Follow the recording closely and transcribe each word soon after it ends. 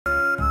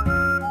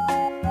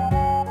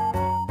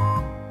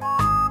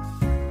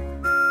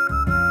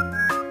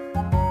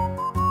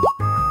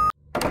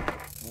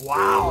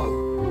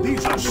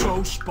are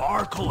so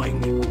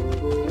sparkling.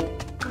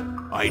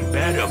 I'd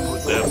better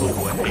put them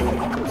away.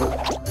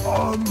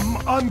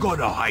 I'm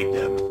gonna hide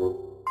them.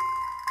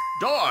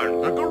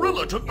 Darn, the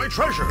gorilla took my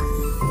treasure.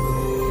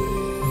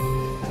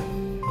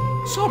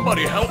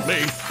 Somebody help me.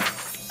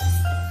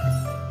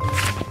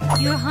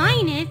 Your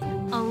Highness,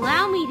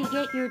 allow me to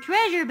get your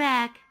treasure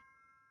back.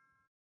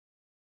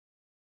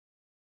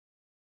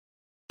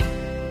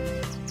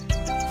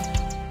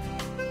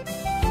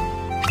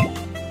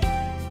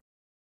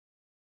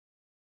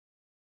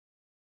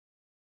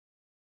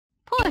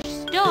 Push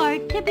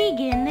start to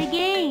begin the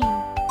game.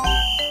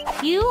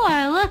 You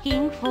are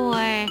looking for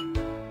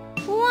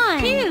 1,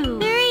 2,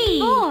 3,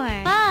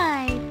 4,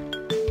 5.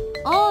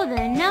 All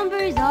the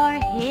numbers are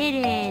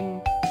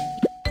hidden.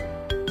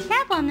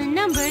 Tap on the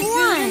numbers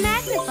through the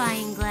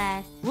magnifying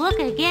glass. Look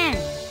again.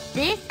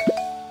 This.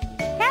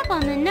 Tap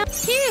on the number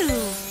 2.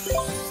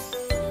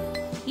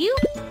 You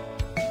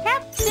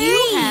tap 3. You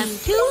have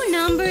 2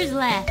 numbers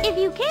left. If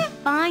you can't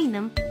find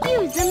them,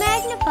 use the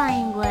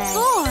magnifying glass.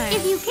 4.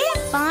 If you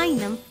can't find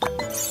them,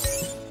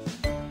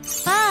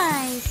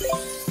 5.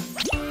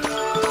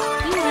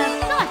 You have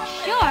such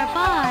sharp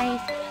eyes.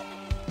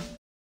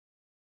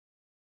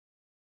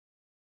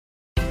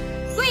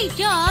 Great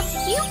job!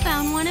 You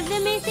found one of the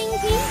missing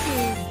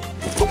pieces.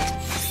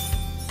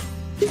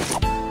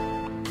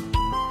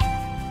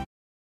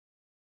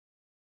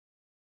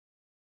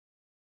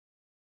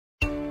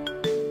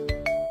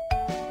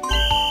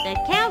 The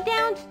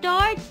countdown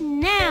starts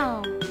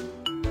now.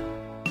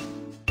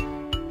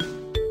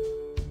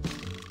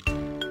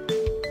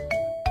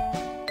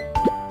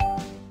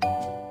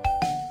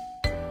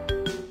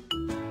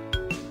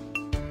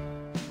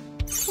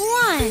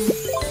 1.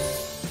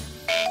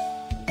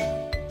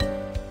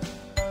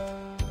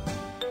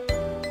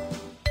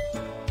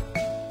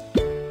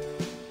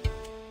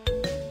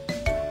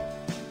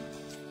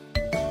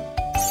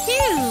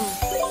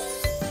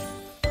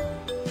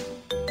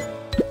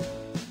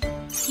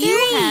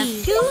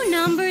 2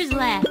 numbers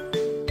left.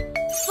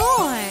 4.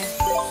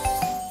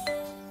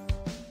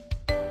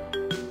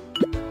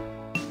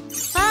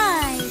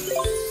 5.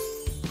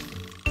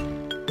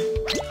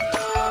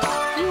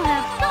 You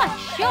have such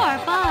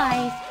sharp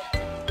eyes.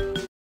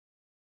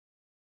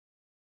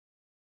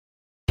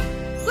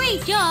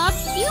 Great job!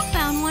 You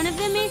found one of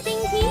the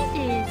missing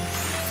pieces.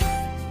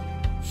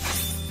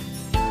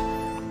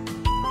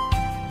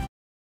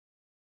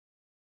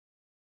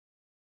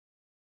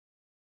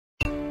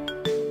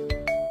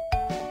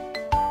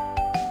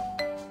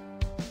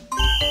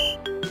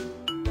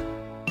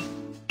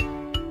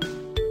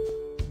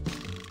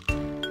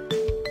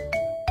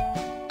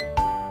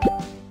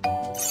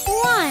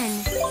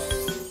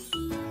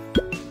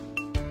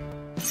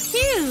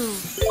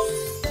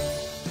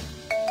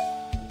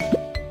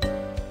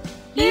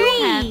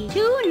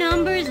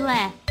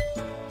 Left.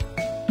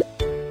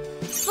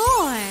 4.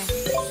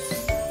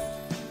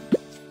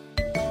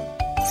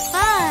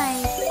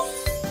 5.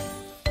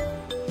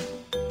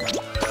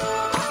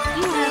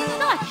 You have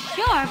such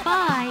sharp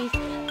eyes.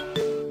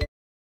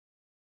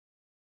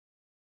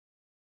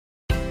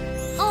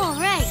 All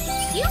right,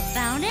 you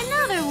found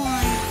another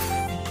one.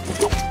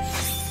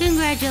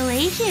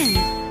 Congratulations,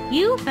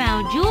 you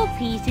found jewel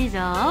pieces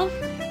of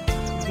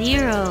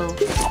 0.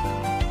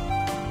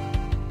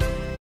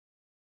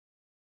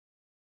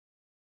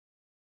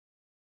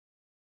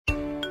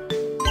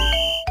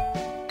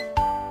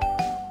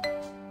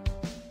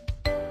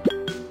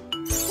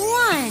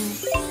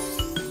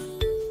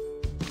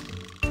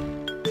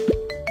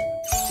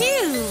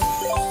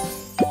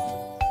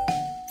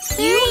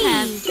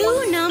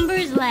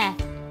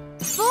 Left.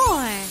 4.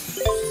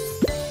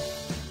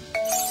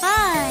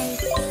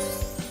 5.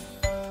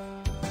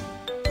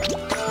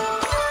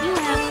 You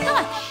have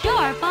such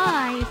sharp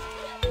eyes.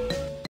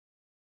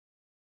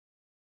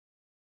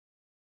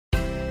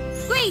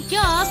 Great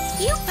job!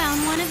 You found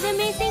one of the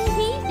missing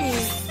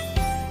pieces.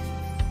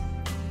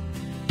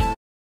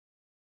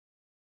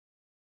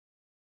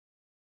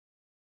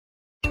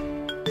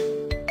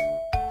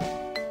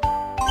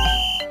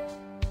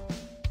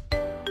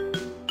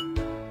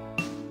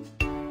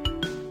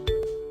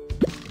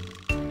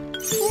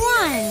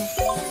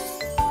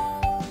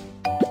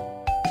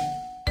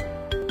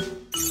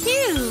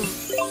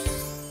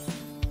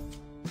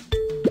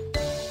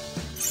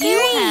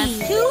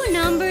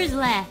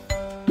 Left.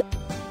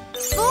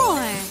 4.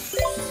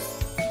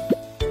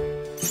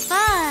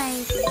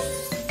 5.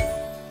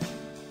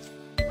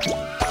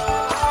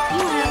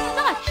 You have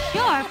such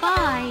sharp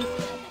eyes.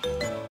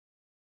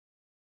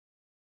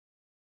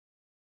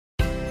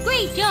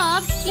 Great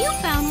job! You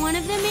found one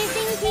of the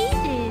missing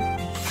pieces.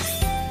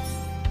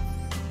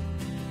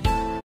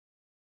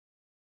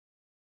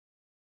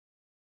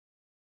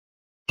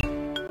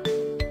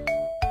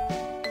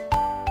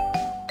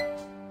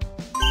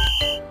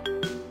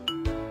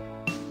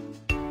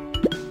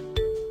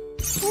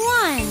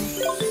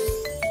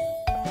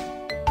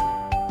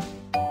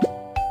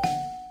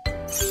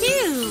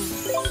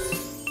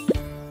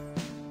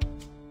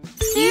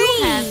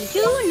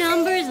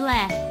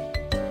 Left.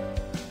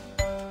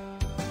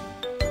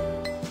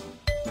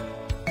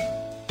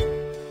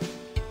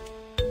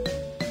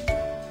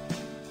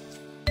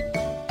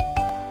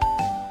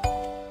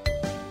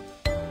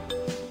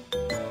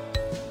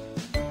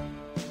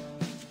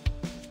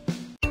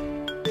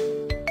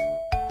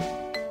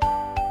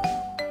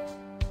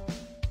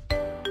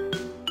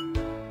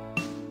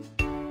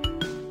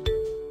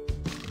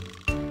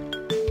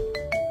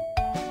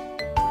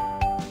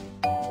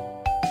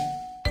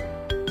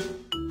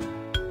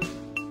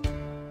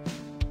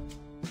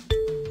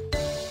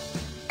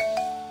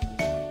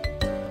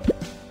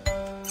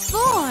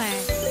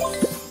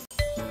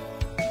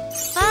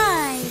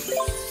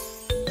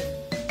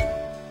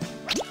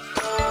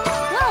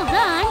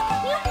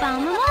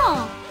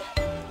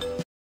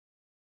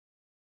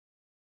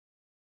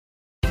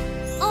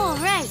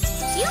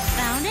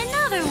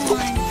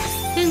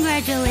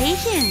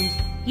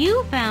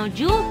 You found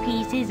jewel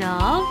pieces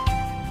of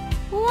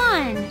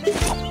 1.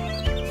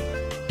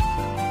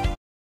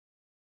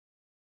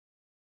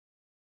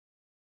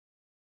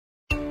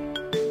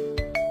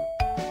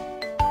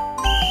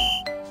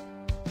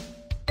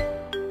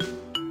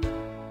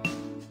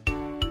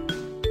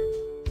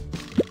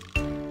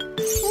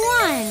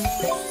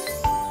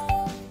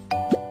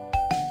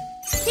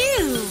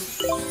 2.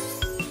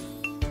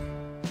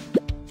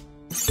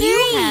 You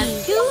have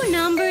 2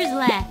 numbers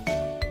left.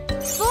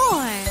 4.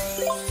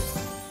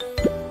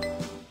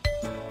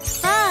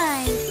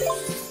 5.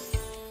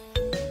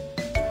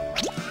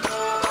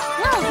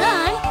 Well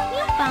done!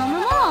 You found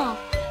them all.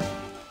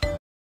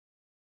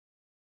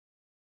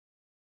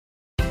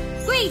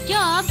 Great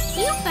job!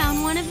 You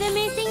found one of the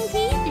missing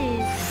pieces.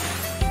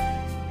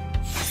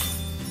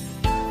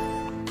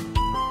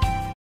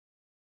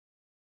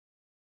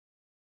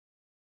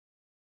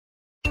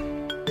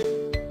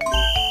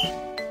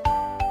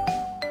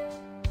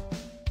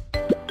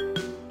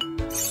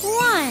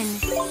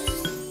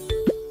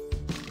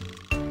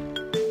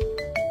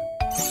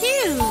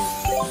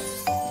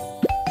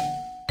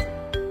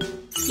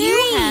 You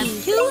have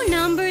 2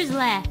 numbers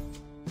left.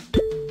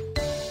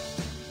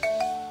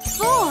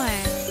 4.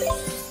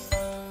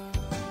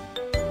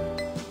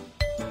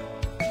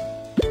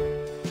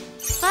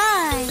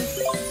 5.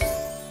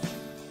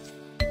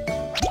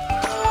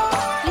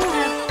 You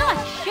have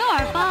such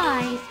sharp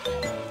eyes.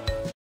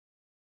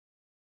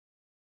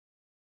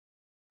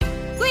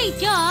 Great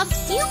job!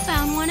 You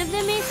found one of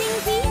the missing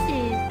pieces.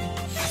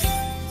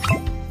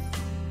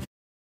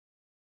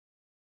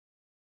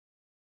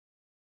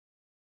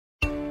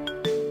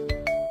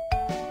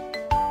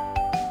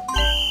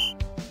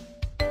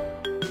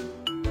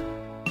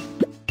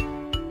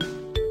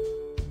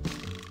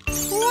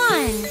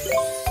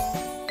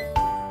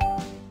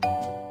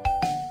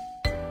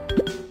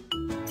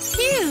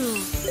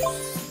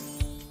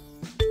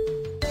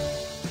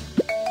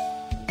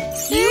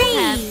 You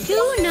have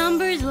 2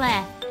 numbers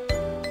left.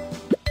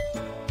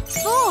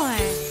 4.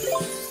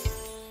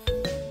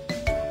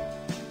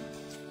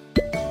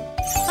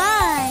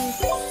 5.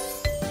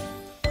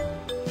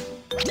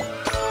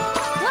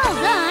 Well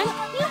done!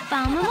 You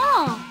found them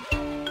all.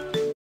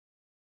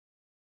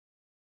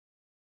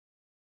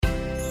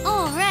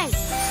 Alright,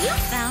 you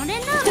found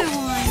another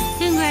one.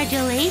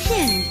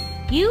 Congratulations!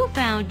 You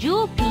found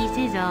jewel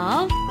pieces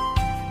of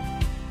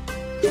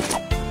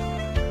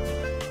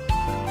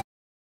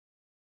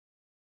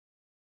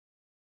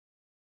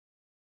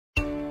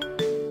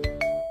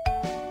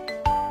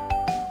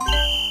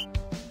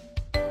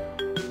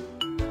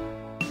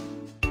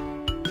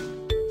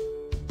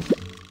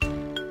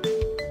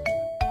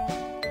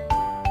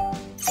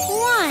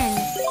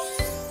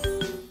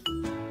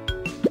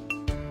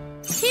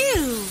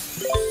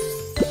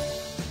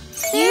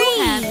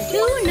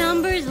 2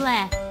 numbers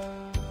left.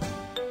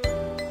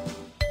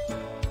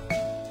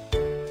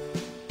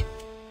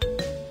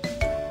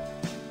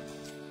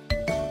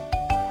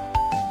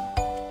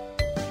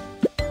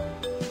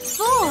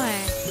 4.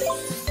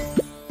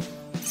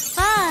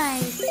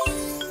 5.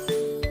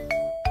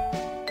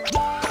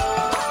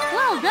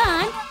 Well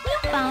done! You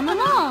found them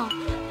all.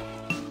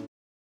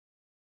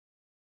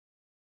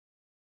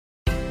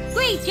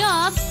 Great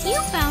job! You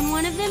found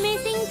one of the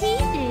missing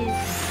pieces.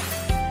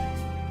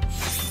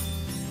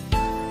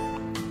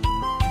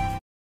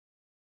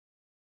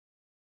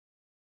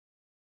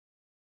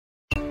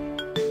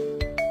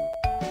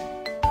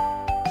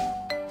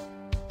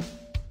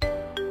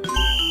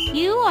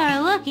 You are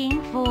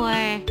looking for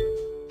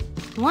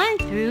 1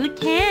 through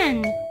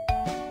 10. 1,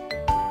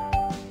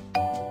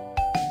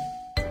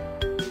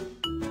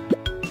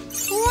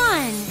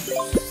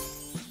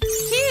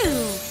 2,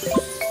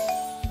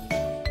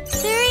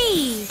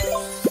 3,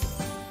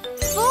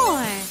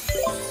 4,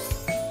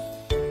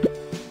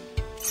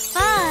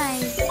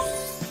 5,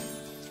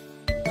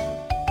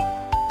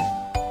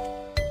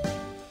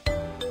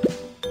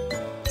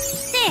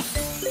 6,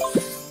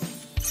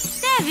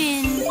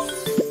 7.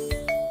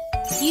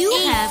 You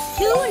have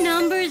 2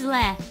 numbers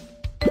left.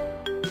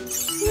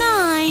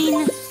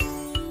 9.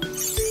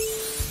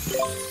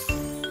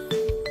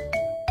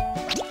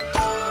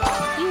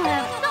 You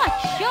have such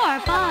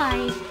sharp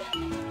eyes.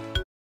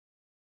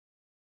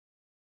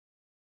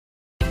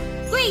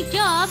 Great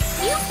job!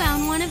 You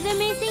found one of the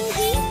missing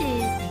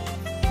pieces.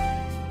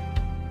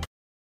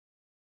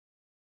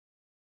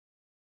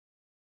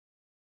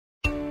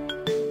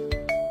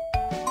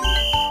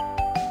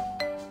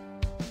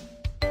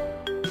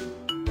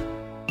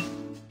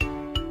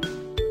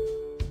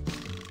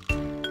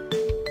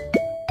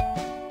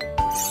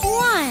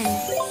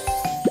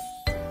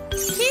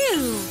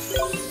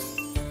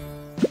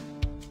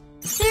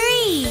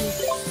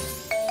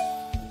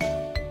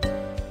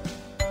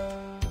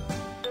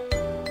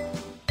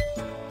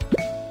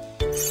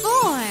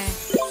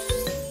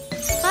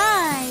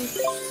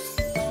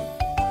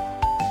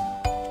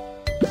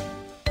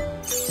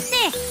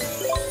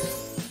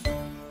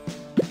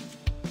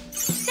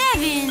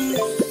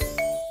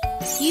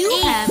 You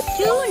have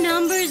 2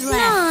 numbers left.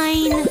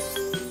 9,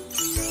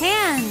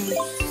 10.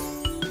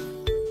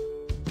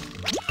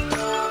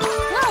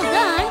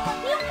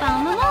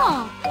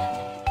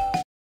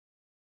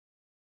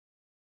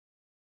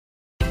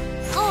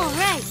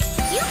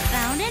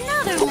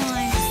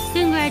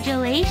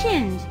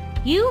 Congratulations!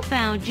 You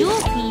found jewel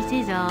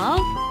pieces of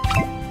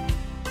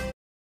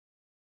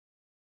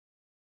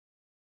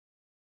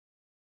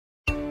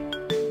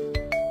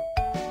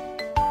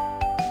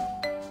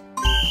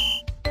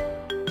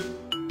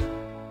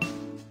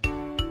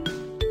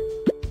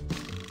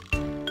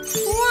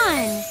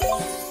 1,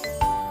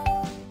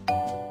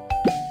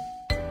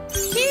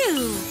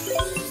 2,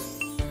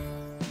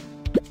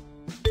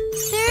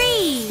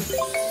 3,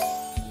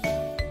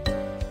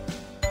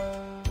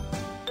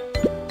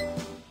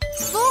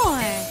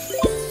 4,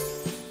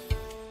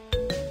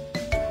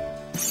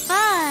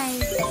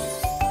 5,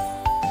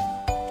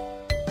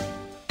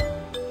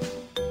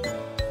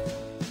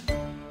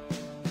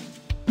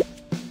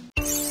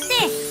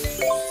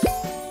 6,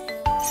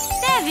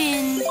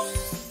 7.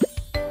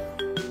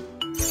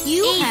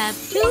 You have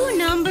 2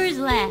 numbers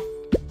left.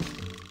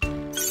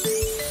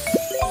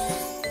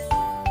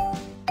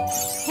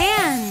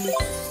 Hands.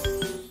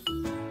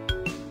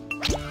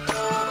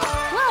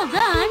 Well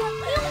done!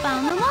 You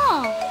found them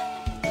all.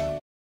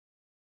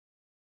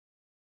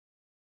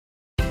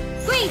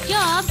 Great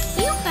job!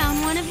 You found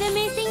one of the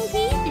missing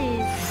pieces.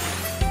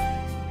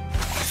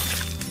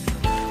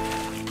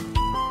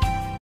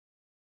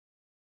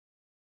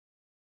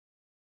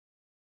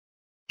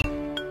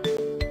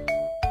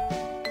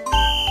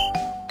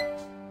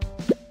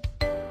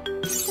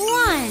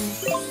 One,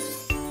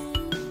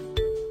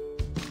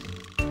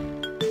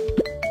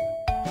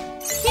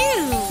 2,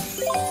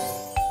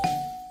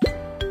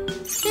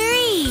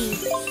 3,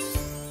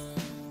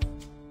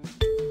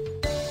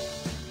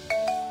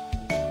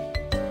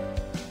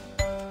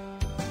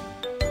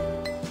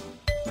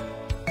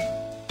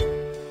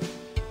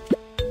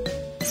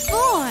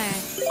 4,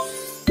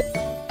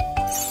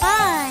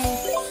 5,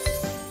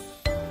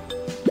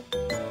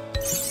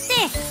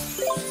 6,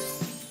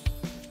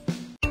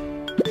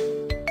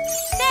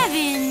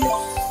 7.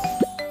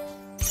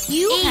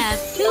 You have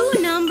 2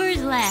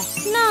 numbers left.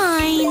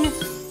 9.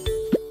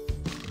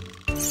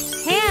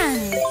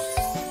 Hands.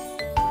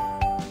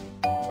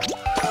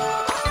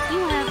 You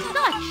have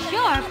such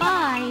sharp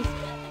eyes.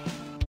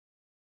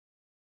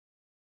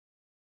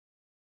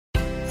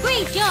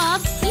 Great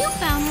job! You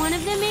found one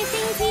of the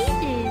missing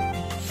pieces.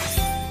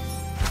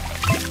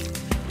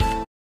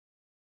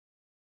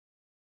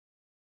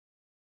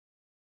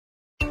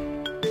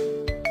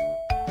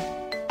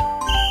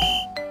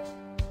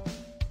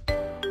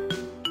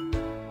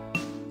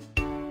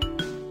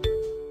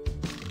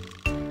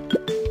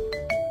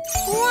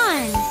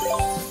 One,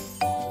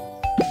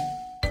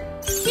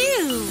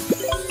 2,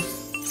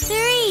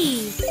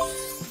 3,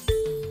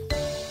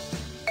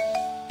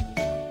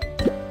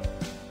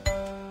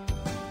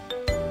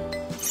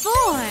 4,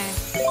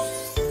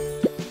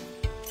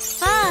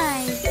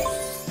 5,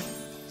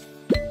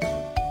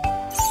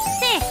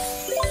 6.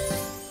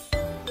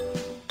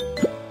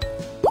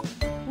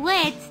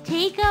 Let's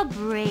take a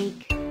break.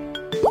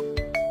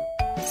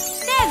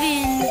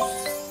 7.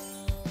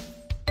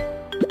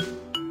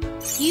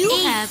 You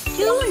have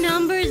 2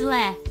 numbers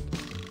left.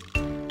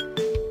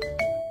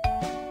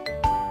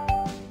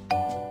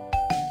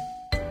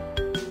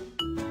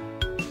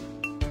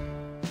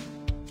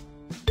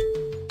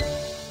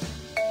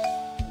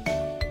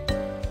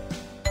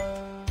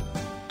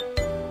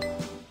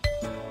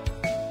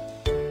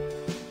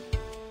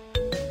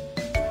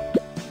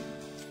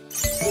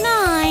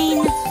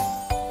 Nine.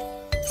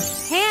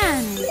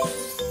 Hands.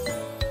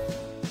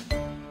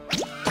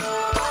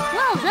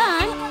 Well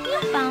done! You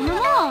found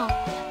them all.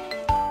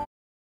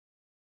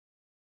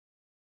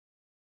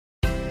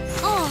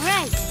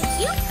 Alright,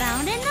 you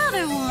found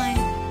another one.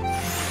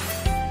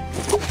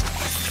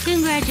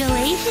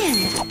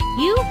 Congratulations!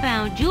 You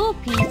found jewel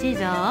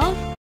pieces of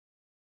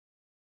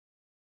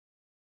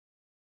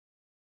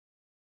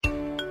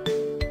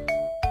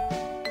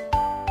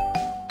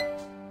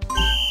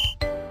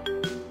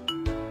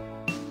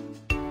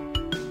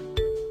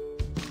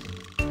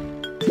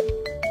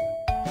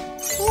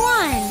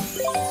 1,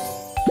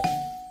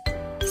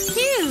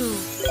 2,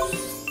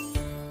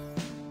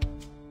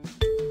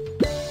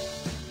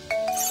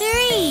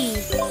 3,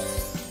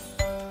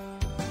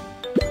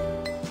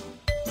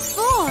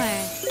 4,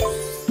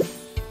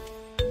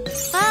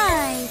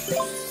 5,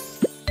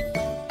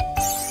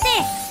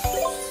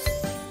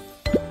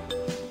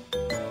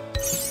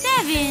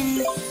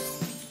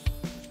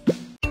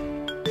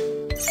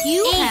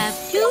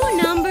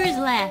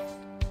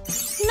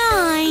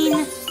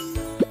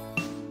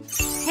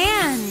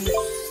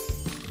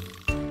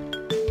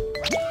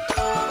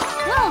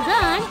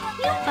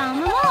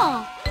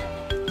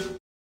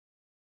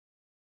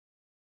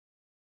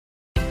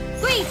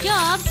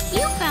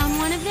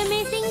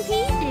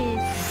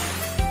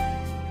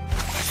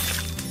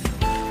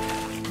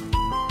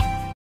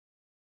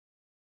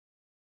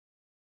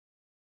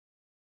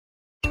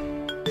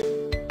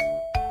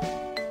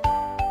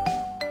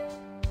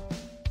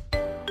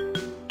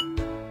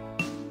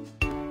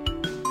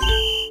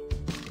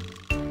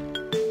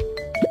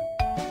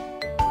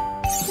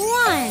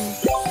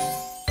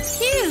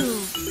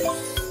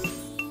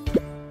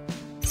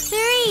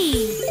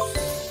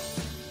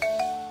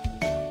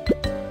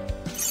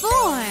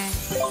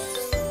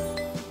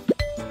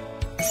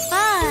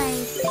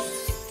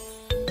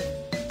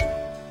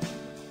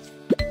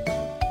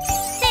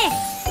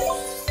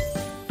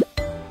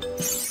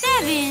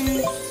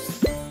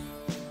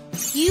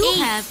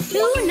 have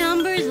 2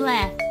 numbers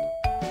left.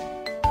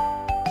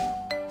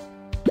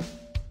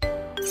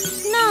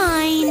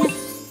 9,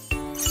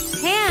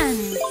 10.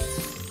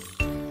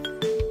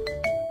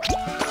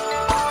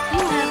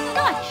 You have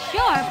such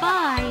sharp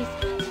eyes.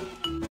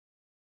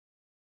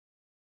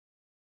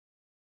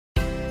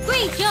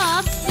 Great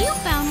job! You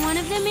found one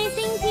of the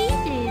missing pieces.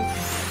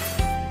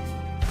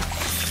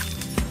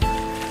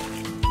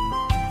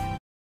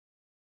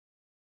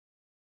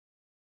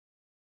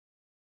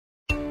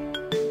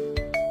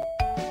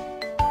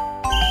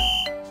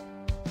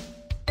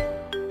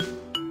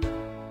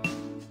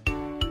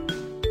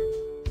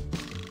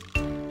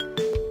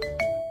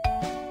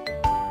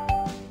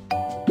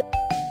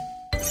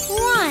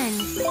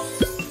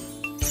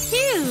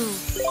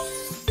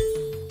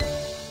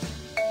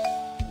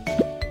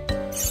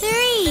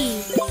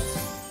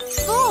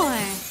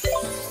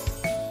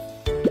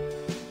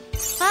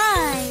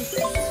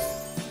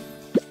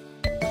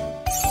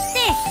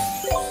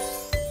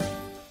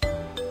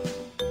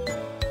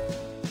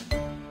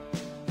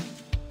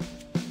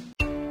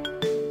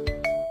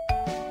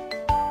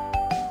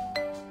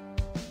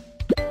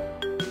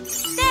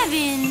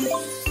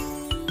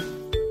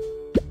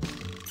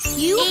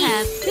 You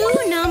have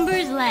 2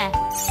 numbers left.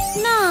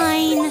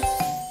 9,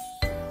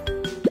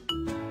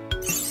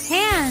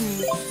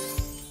 10.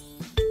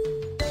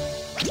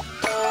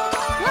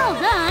 Well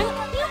done!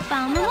 You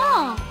found them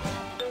all.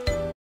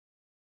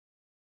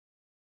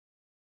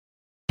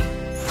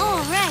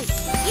 All right,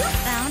 you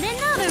found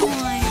another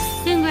one.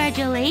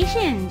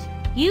 Congratulations!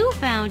 You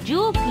found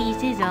jewel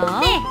pieces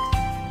of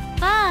 6,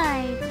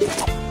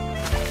 5.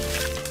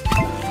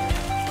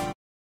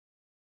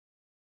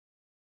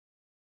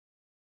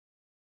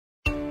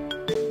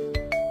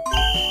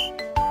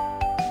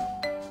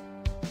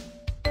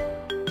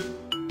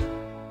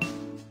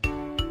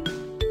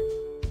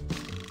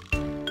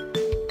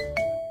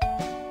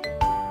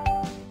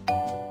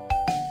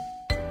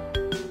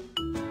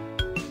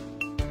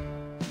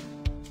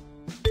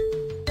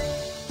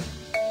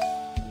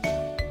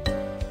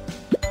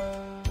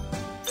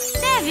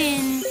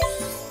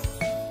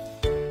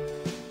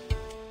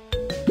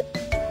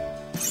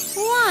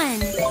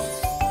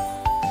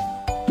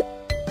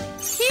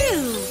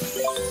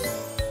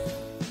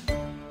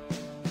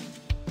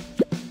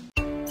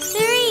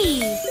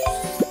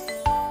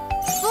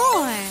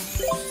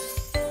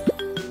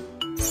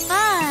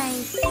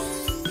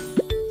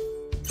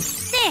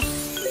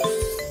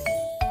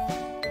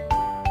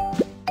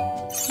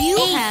 You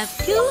have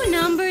 2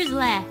 numbers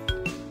left.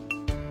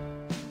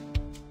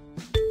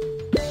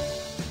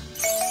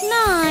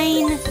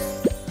 9,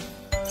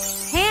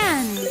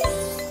 10.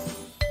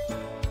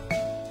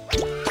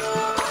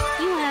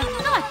 You have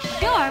such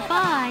sharp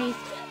eyes.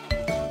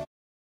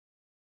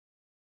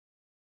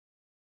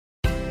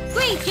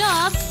 Great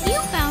job! You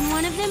found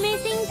one of the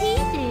missing pieces.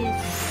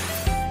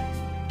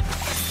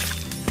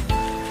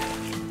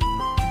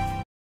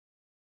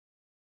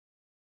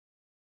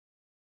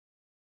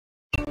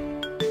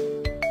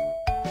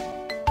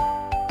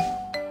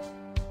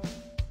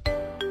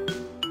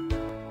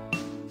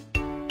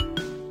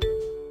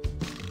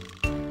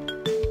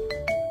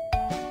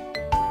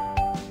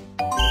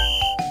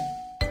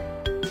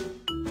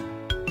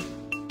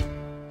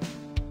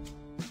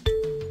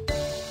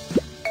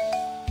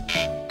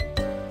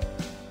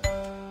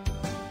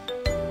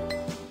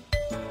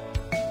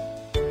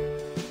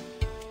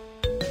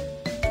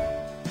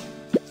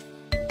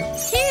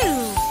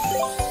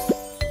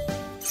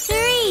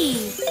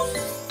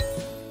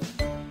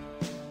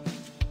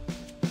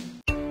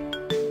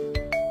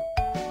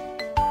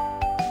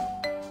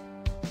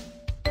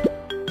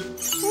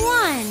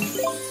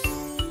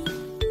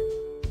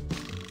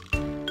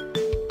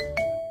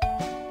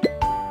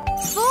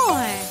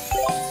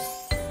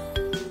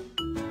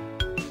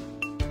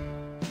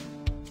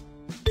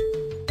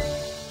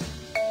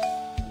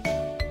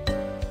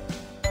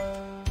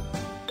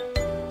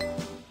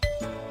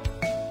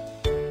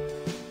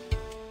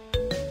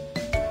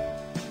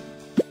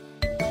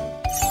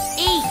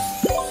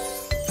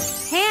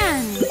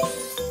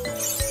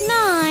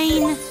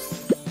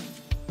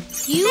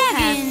 You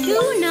have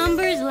 2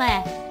 numbers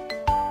left.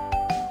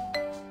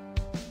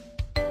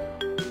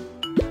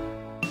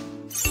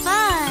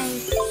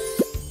 5,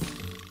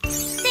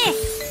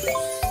 6.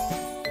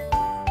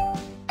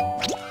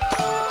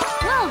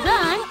 Well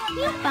done!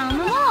 You found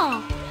them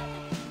all.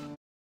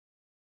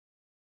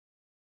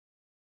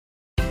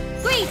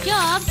 Great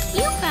job!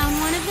 You found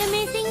one of the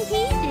missing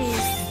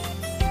pieces.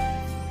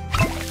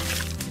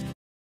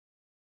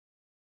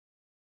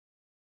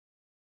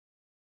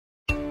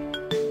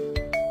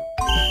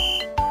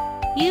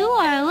 You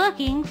are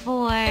looking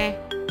for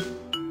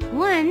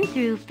 1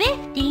 through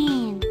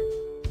 15.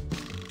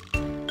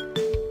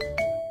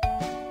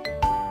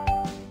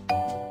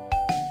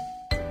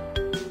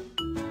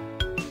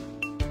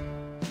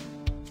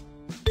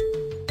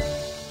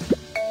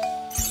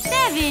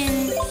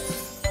 7,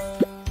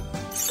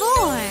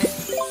 4,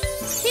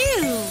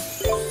 2,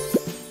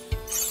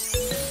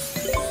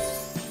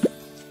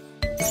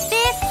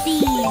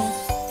 15,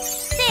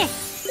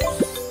 6,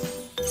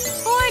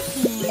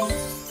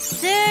 14.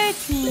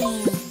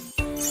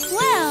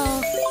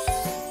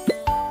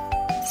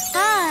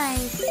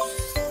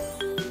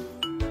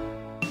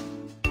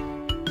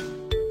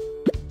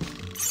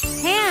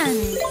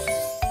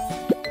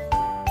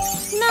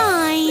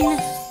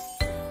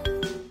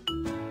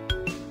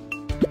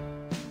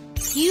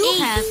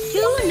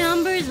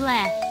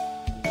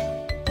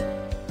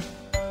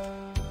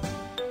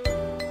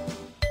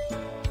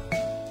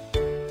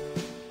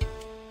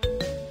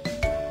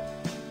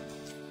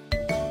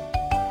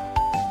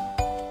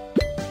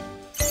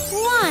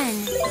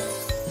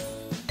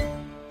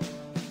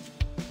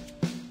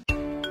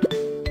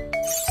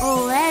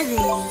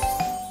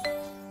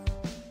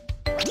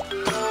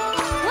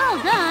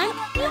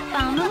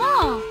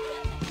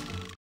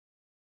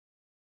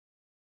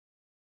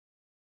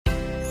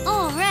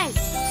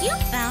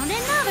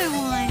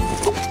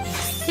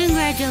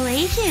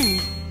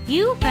 Congratulations!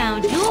 You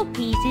found jewel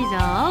pieces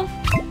of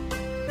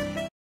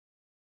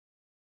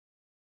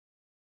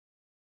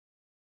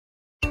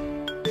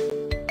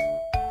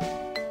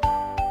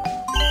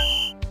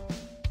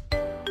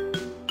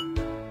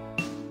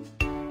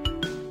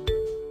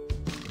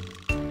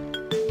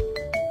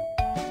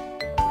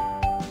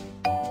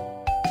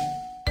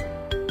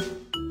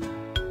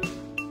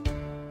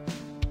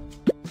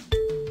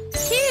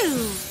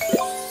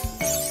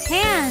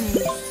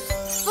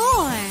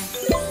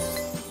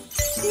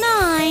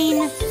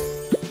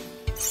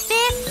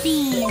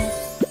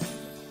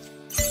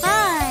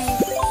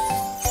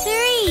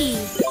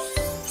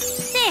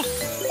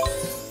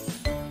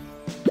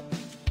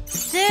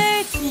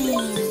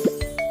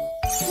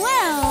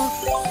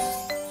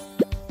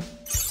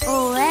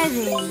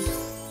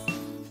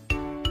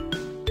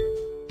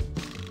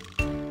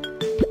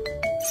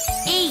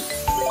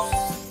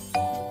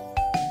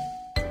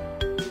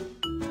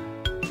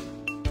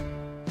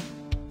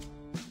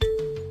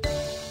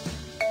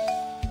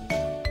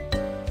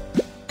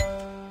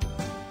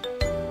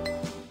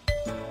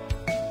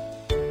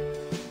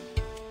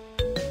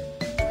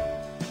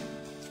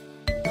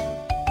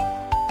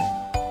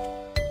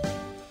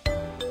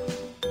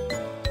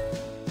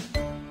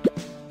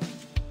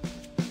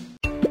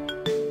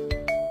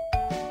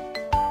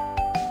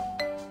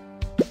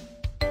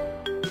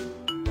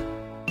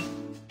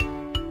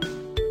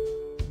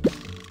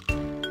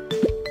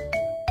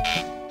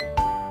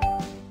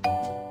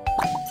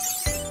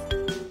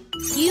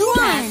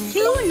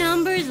 2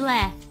 numbers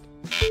left.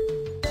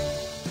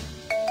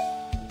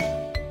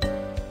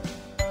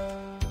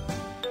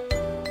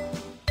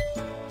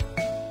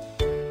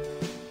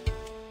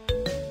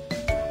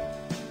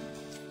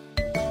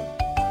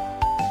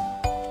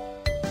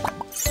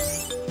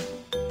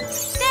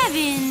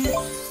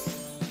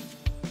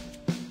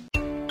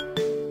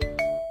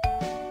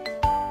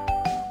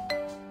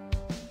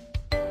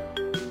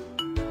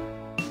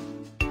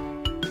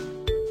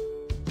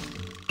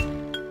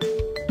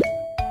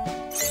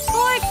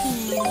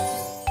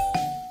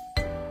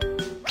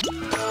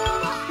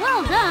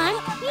 Well done!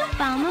 You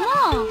found them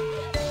all!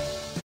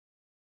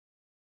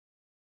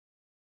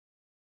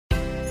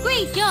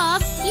 Great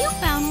job! You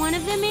found one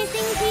of the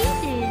missing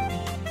pieces!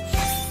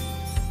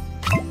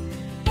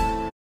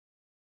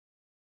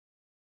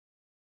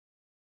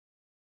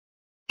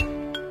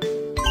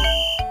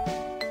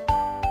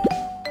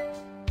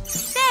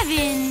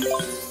 Seven!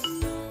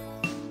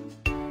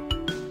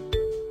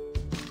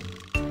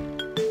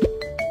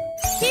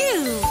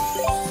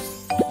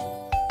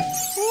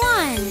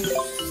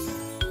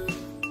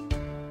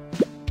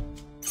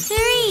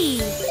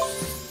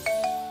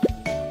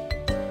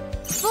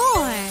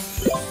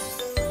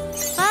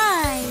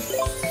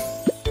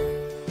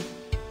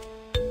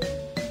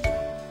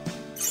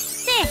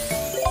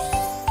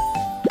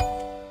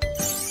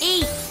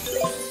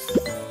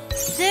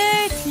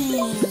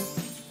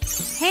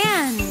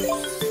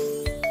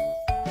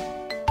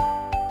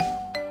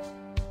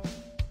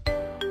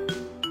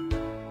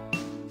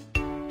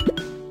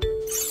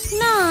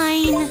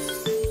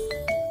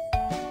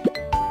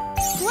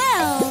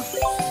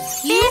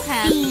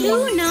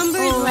 Two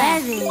numbers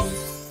left.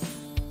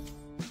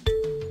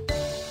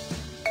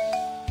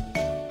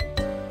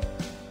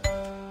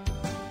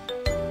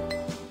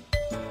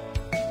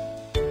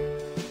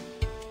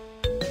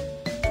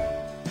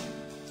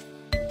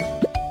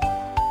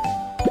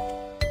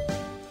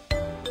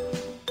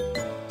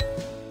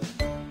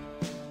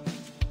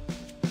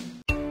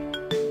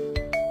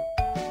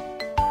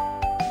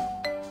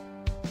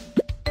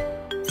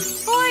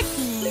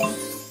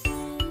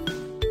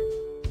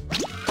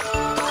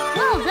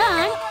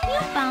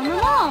 Found them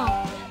all!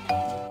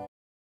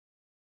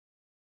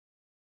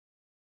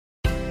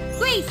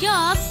 Great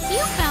job! You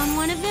found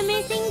one of the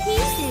missing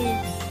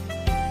pieces!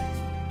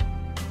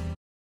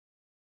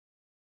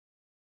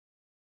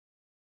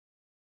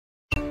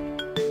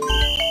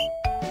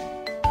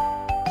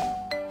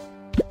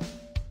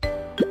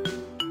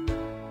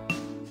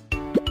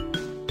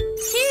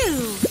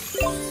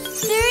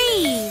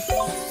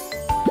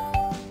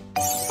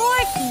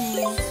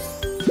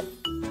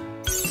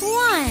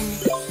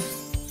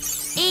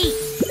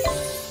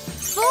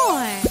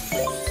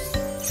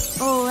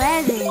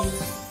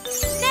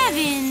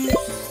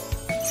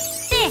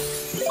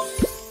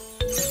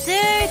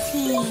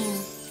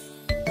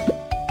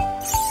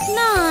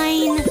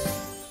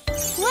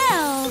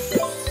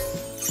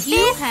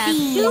 You have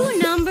 2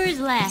 numbers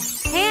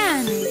left.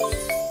 10.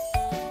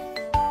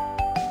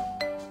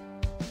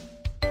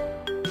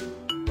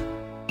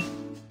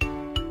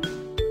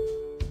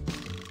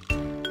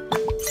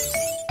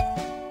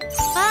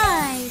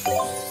 Five.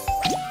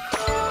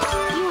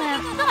 You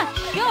have such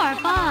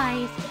sharp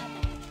eyes.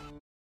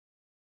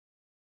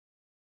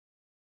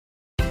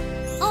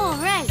 All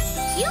right,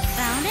 you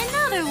found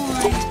another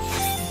one.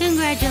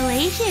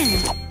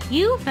 Congratulations.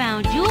 You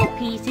found jewel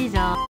pieces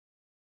of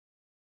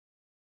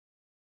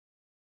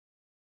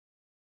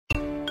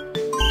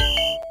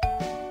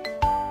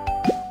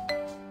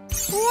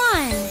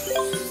 1.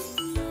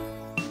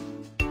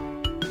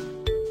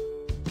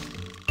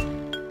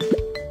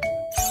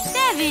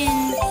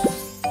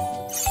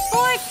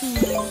 14,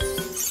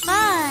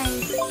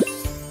 5,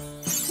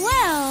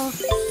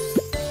 12,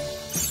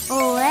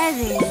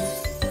 11,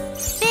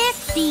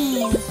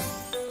 15,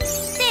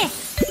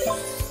 6,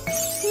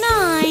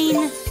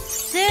 9,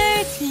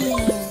 13,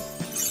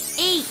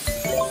 8,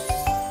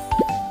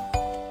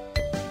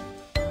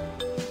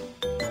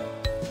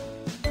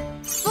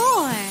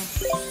 4.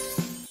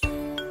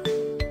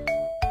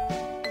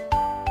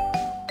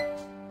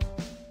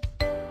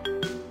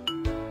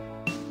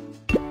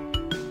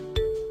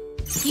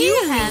 You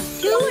have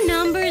 2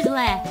 numbers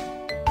left.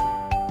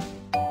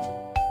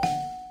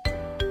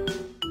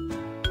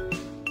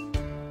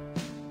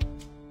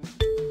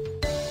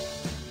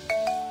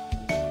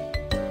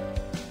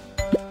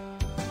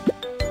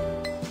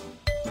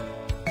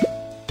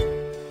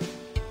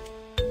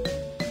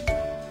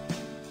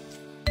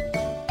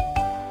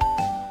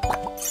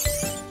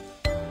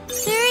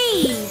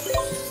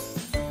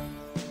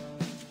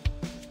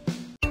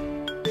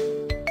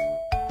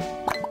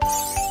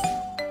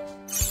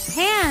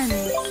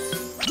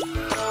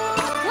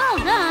 Well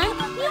done!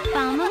 You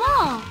found them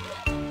all!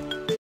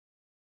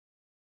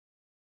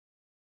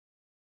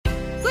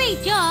 Great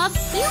job!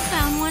 You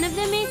found one of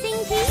the missing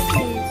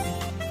pieces!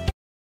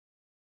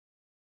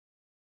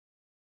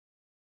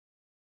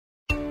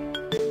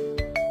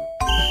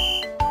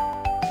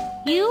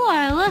 You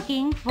are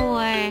looking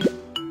for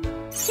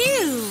 2,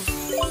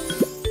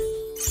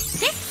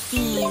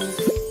 16,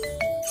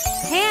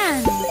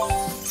 10,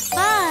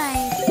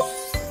 5,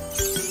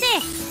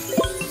 6,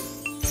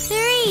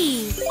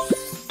 3,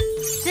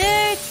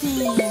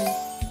 13,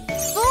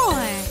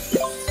 4,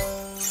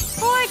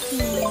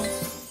 14,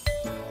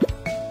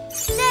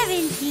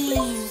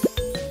 17,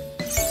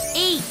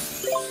 8,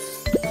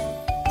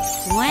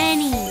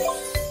 20,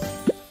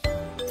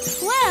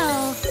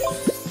 12,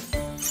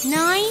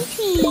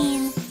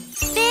 19,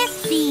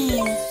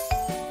 15,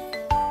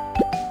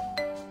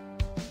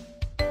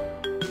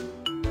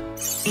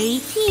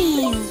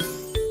 18,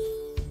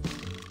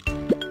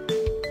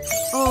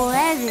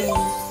 11.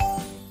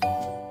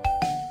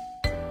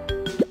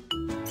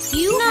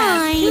 You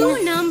have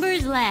 2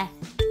 numbers left.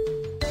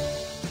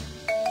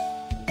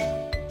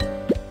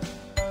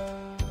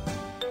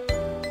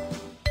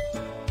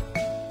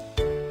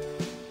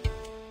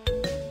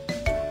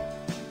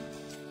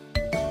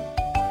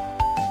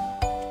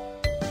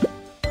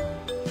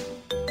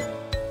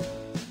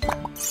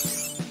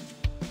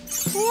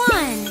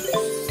 One,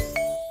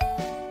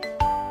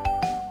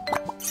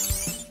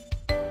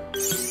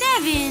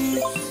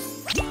 7.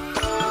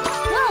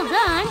 Well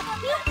done,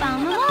 you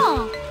found them all.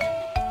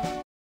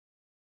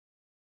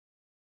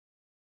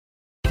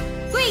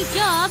 Great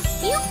job,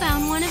 you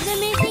found one of the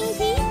missing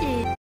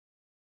pieces.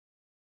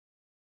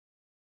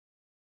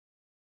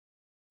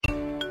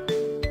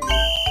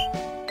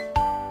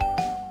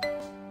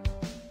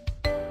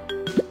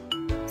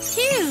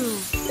 Two,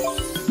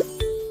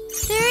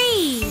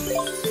 3,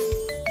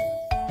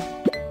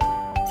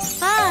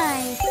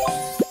 5,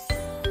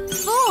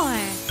 4,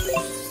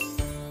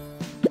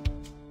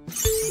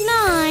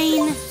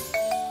 9,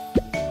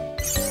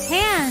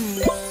 10,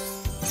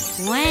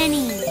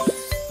 20,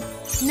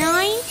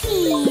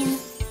 19,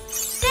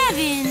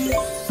 7,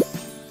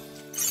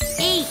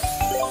 8,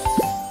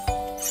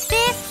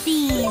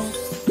 15,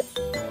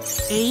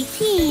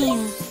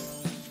 18,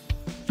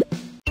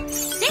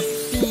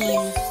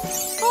 16,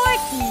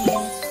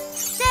 14,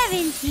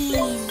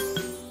 17,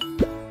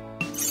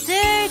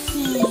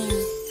 13,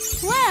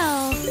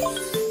 12.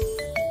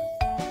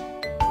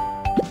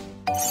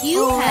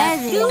 You have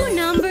 2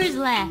 numbers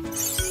left.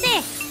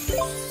 6.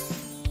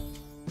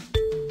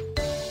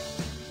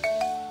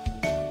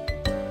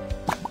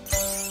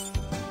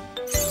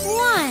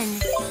 One.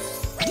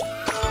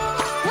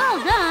 Well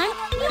done,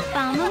 you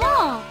found them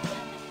all.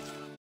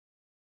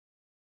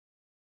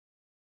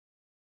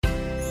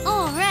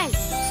 All right,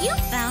 you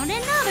found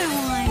another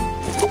one.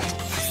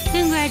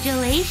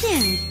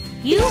 Congratulations,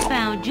 you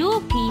found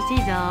jewel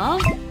pieces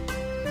of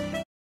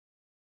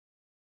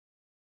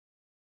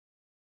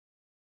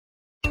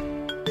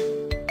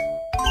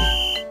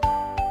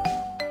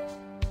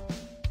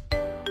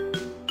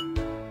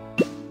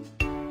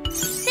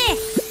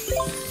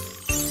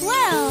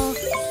 12,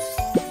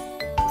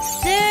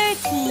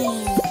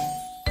 13,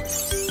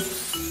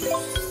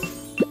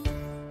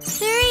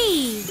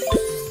 3,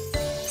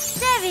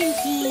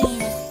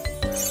 17,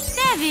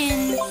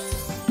 7,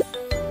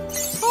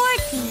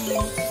 14,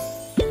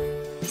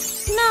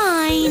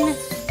 9,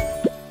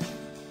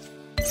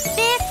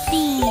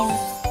 15,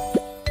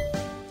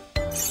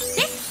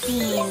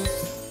 16,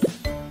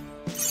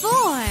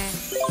 4,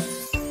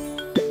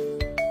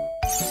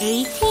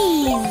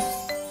 18,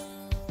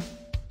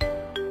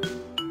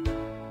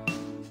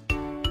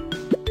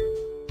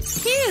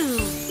 2,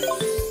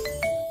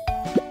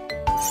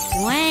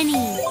 20,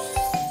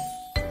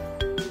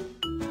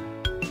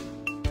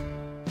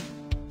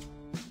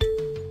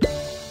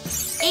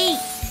 8,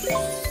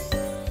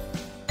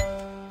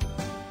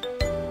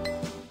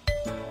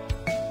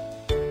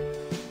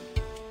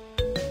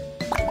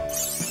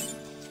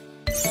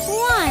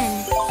 1.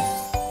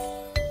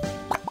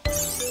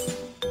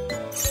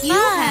 You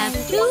have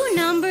 2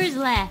 numbers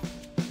left.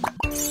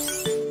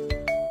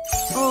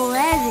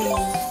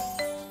 11.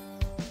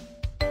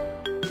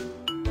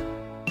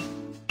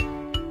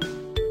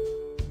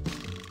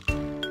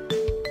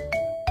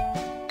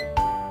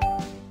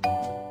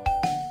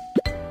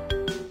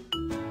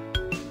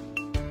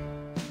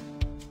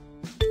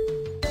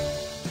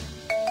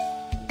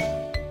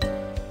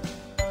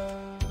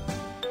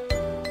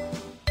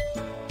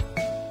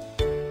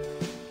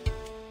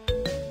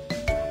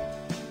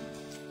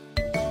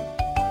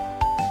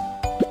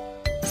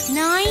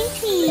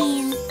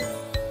 19.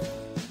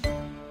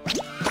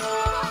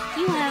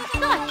 You have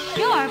such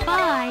sharp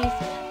eyes.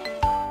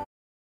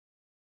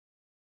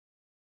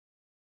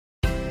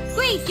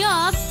 Great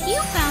job!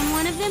 You found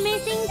one of the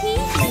missing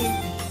pieces.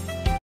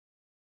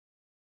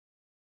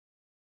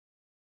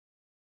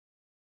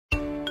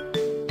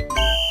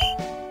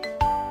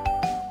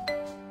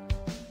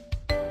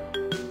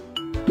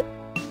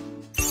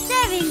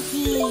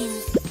 Seventeen.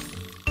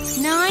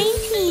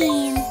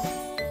 19.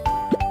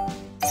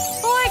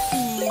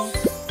 14.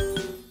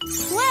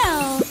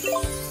 12.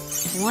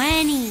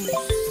 20.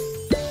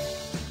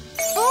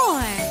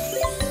 4.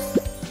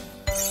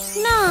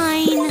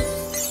 9.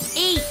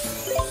 8.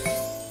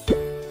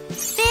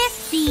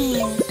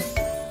 15.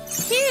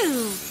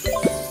 2.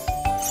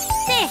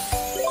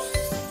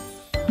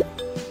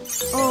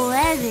 6.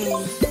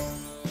 11.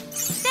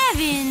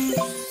 7.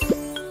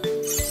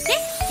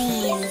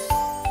 16.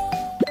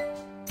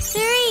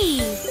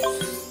 3.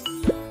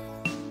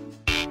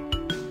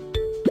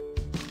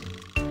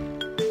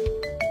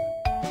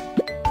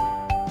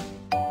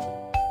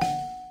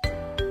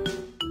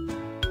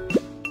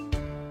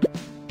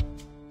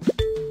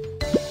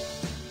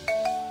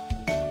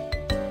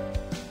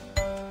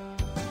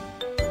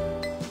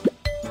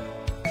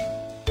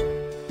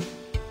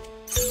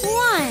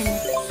 1.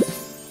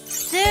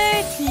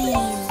 13.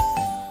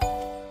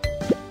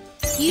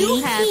 You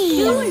 18. Have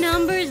 2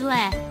 numbers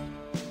left.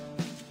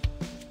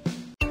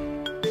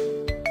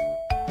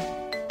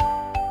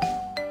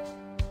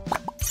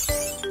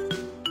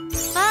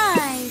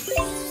 5.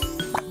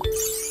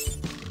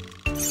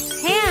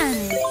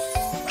 10.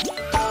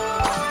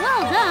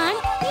 Well done!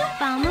 You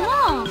found them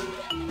all.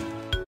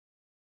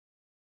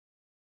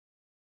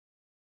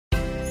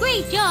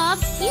 Great job!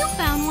 You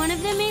found one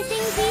of the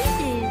missing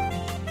pieces.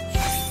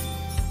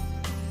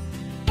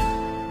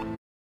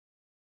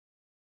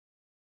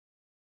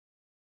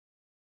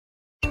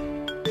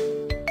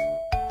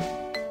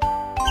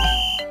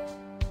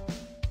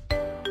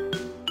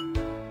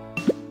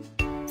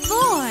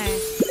 Four.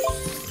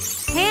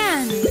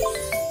 10.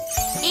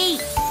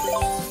 8.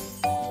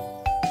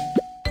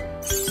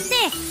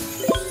 6.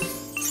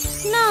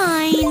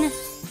 9.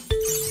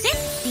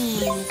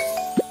 16.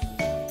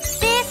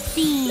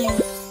 15.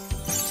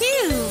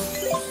 2.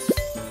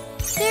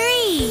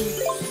 3.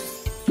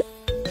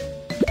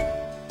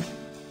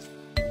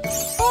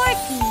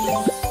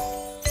 14.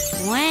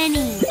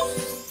 20.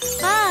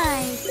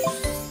 5.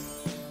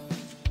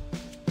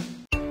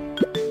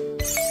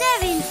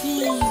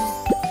 17.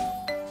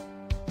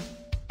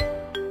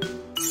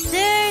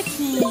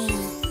 13.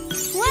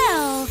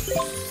 12.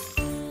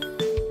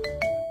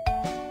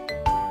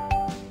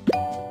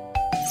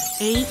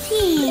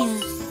 18.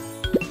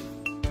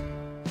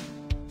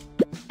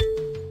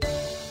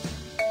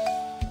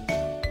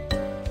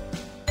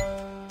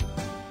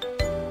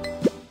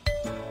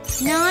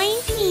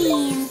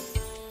 19.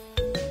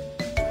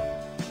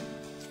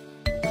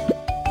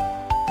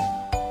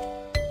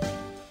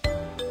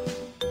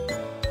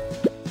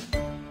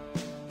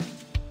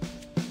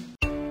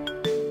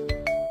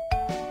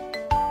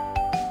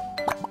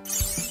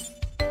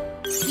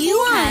 You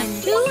have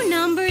 2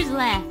 numbers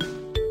left.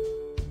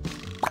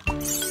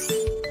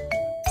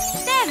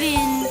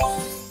 7.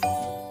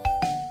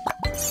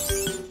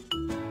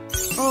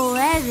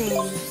 11.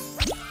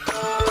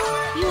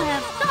 You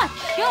have such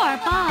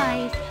sharp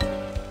eyes.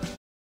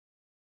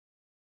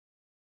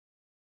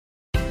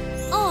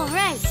 All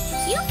right,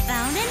 you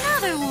found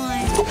another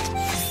one.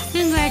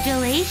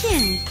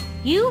 Congratulations!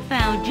 You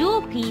found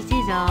jewel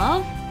pieces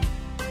of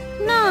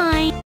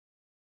 9.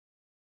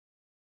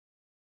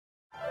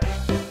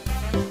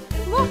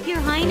 Look, Your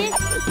Highness,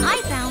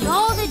 I found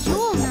all the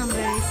jewel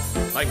numbers.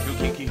 Thank you,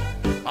 Kiki.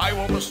 I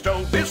will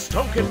bestow this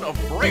token of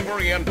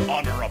bravery and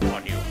honor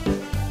upon you.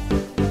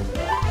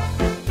 Yeah,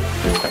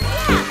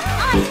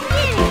 I did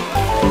it!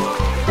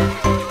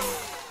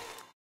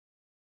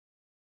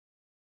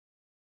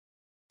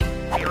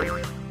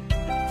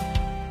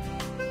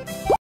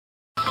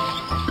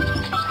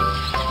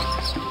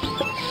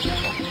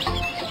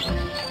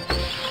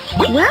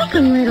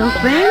 Welcome, little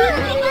friend.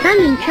 Come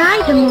and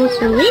try the most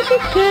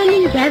delicious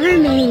candies ever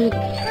made.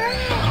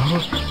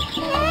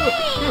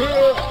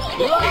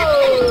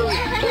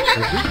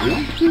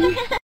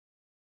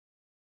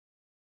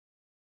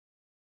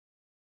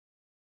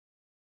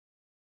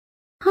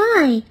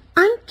 Hi,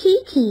 I'm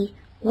Kiki.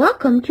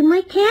 Welcome to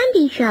my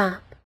candy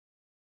shop.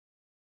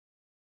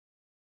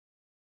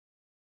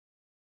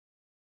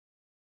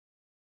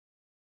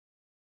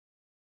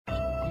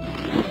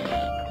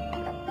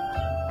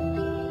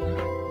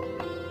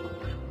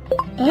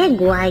 egg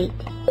white,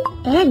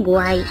 egg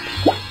white.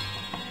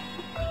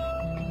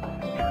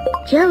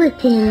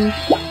 Gelatin,